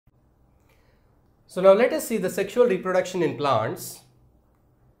So now let us see the sexual reproduction in plants.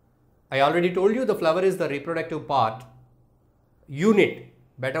 I already told you the flower is the reproductive part. Unit,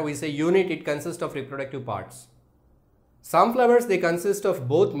 better we say unit, it consists of reproductive parts. Some flowers, they consist of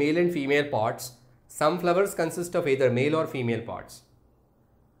both male and female parts. Some flowers consist of either male or female parts.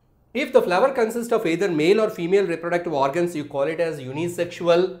 If the flower consists of either male or female reproductive organs, you call it as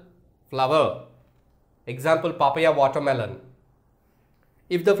unisexual flower. Example, papaya, watermelon.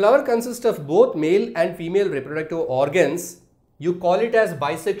 If the flower consists of both male and female reproductive organs, you call it as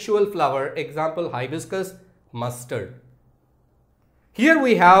bisexual flower. Example, hibiscus, mustard. Here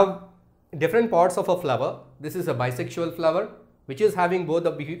we have different parts of a flower. This is a bisexual flower which is having both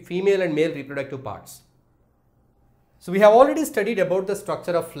the female and male reproductive parts. So we have already studied about the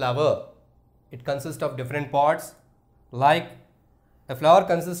structure of flower. It consists of different parts, like a flower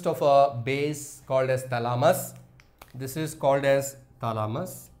consists of a base called as thalamus. This is called as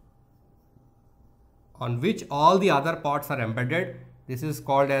thalamus, on which all the other parts are embedded. This is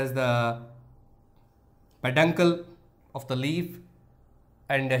called as the peduncle of the leaf,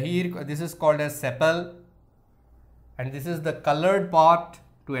 and here this is called as sepal, and this is the colored part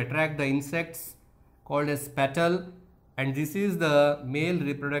to attract the insects called as petal, and this is the male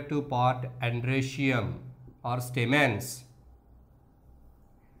reproductive part, androecium or stamens,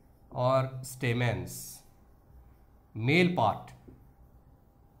 male part.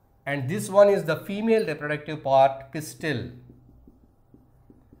 And this one is the female reproductive part, pistil,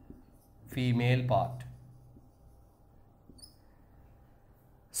 female part.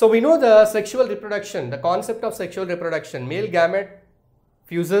 So we know the sexual reproduction, the concept of sexual reproduction. Male gamete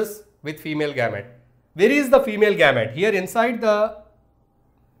fuses with female gamete. Where is the female gamete? Here inside the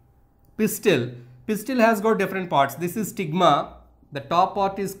pistil. Pistil has got different parts. This is stigma. The top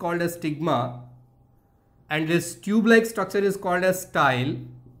part is called as stigma, and this tube-like structure is called as style,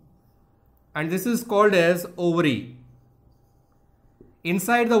 and this is called as ovary.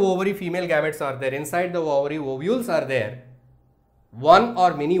 Inside the ovary, female gametes are there. Inside the ovary, ovules are there. One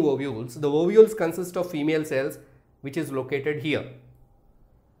or many ovules. The ovules consist of female cells, which is located here.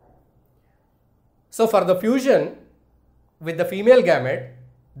 So for the fusion with the female gamete,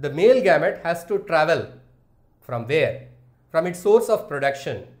 the male gamete has to travel from where? From its source of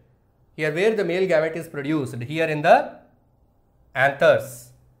production. Here where the male gamete is produced, here in the anthers.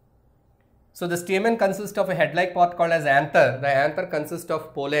 So the stamen consists of a head-like part called as anther. The anther consists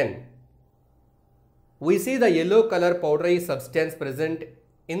of pollen. We see the yellow color powdery substance present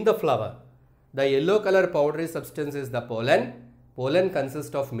in the flower. The yellow color powdery substance is the pollen. Pollen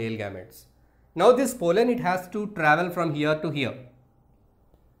consists of male gametes. Now this pollen, it has to travel from here to here.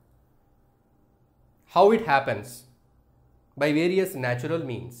 How it happens? By various natural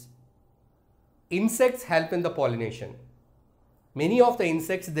means. Insects help in the pollination. Many of the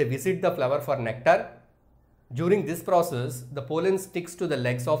insects, they visit the flower for nectar. During this process, the pollen sticks to the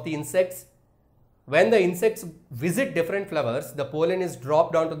legs of the insects. When the insects visit different flowers, the pollen is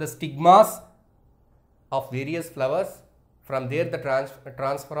dropped onto the stigmas of various flowers. From there, the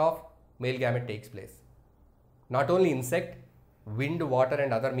transfer of male gamete takes place. Not only insect, wind, water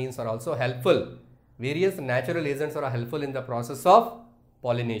and other means are also helpful. Various natural agents are helpful in the process of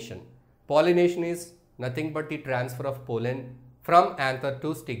pollination. Pollination is nothing but the transfer of pollen from anther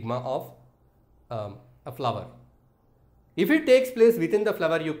to stigma of a flower. If it takes place within the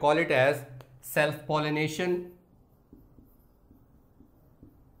flower, you call it as self-pollination.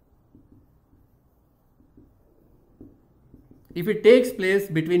 If it takes place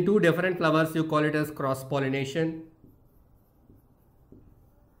between two different flowers, you call it as cross-pollination.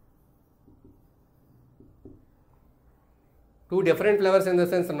 Two different flowers in the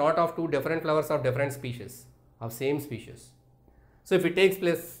sense not of two different flowers of different species, of same species. So if it takes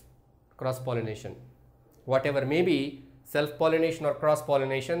place, cross-pollination. Whatever may be, self-pollination or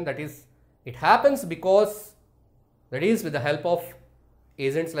cross-pollination, that is, it happens because, that is with the help of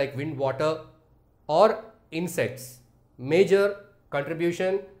agents like wind, water or insects. Major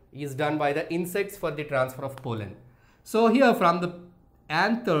contribution is done by the insects for the transfer of pollen. So here from the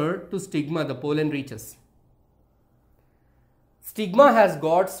anther to stigma, the pollen reaches. Stigma has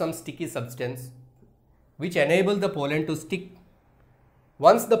got some sticky substance which enable the pollen to stick.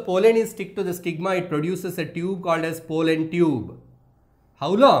 Once the pollen is stick to the stigma, it produces a tube called as pollen tube. How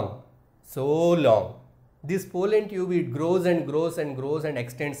long? So long. This pollen tube, it grows and grows and grows and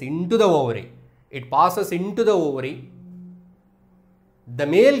extends into the ovary. It passes into the ovary. The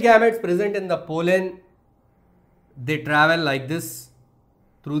male gametes present in the pollen, they travel like this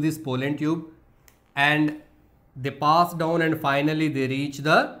through this pollen tube and they pass down and finally they reach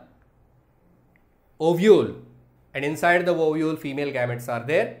the ovule, and inside the ovule female gametes are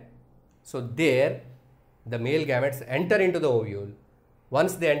there. So there the male gametes enter into the ovule.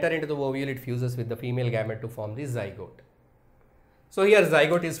 Once they enter into the ovule, it fuses with the female gamete to form the zygote. So here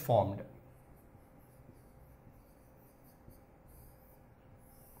zygote is formed.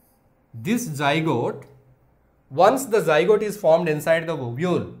 This zygote, once the zygote is formed inside the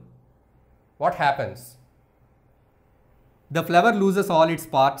ovule, what happens? The flower loses all its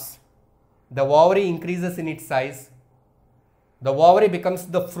parts, the ovary increases in its size, the ovary becomes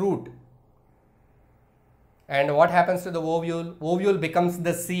the fruit, and what happens to the ovule? Ovule becomes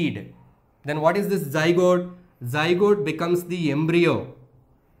the seed. Then what is this zygote? Zygote becomes the embryo.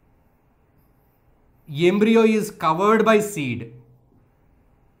 Embryo is covered by seed.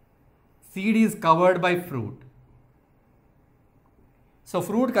 Seed is covered by fruit. So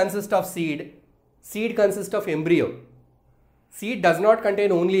fruit consists of seed. Seed consists of embryo. Seed does not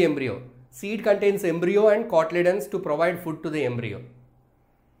contain only embryo. Seed contains embryo and cotyledons to provide food to the embryo.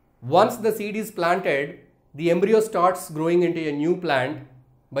 Once the seed is planted, the embryo starts growing into a new plant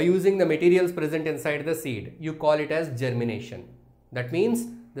by using the materials present inside the seed. You call it as germination. That means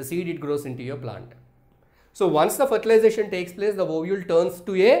the seed, it grows into your plant. So once the fertilization takes place, the ovule turns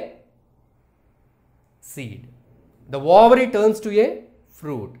to a seed. The ovary turns to a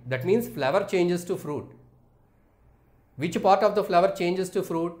fruit. That means flower changes to fruit. Which part of the flower changes to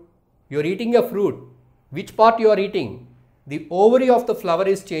fruit? You are eating a fruit. Which part you are eating? The ovary of the flower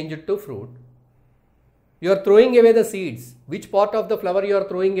is changed to fruit. You are throwing away the seeds. Which part of the flower you are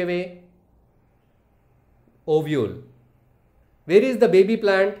throwing away? Ovule. Where is the baby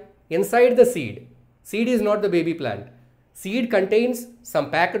plant? Inside the seed. Seed is not the baby plant. Seed contains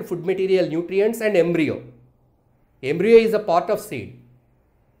some packed food material, nutrients, and embryo. Embryo is a part of seed.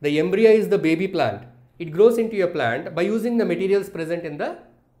 The embryo is the baby plant. It grows into a plant by using the materials present in the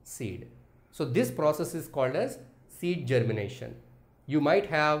seed. So this process is called as seed germination. You might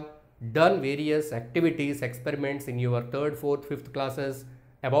have done various activities, experiments in your 3rd, 4th, 5th classes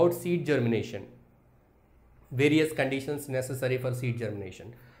about seed germination. Various conditions necessary for seed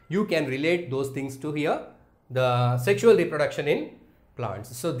germination. You can relate those things to here, the sexual reproduction in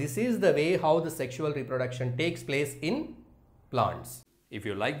plants. So this is the way how the sexual reproduction takes place in plants. If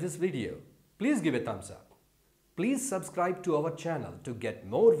you like this video, please give a thumbs up. Please subscribe to our channel to get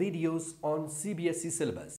more videos on CBSE syllabus.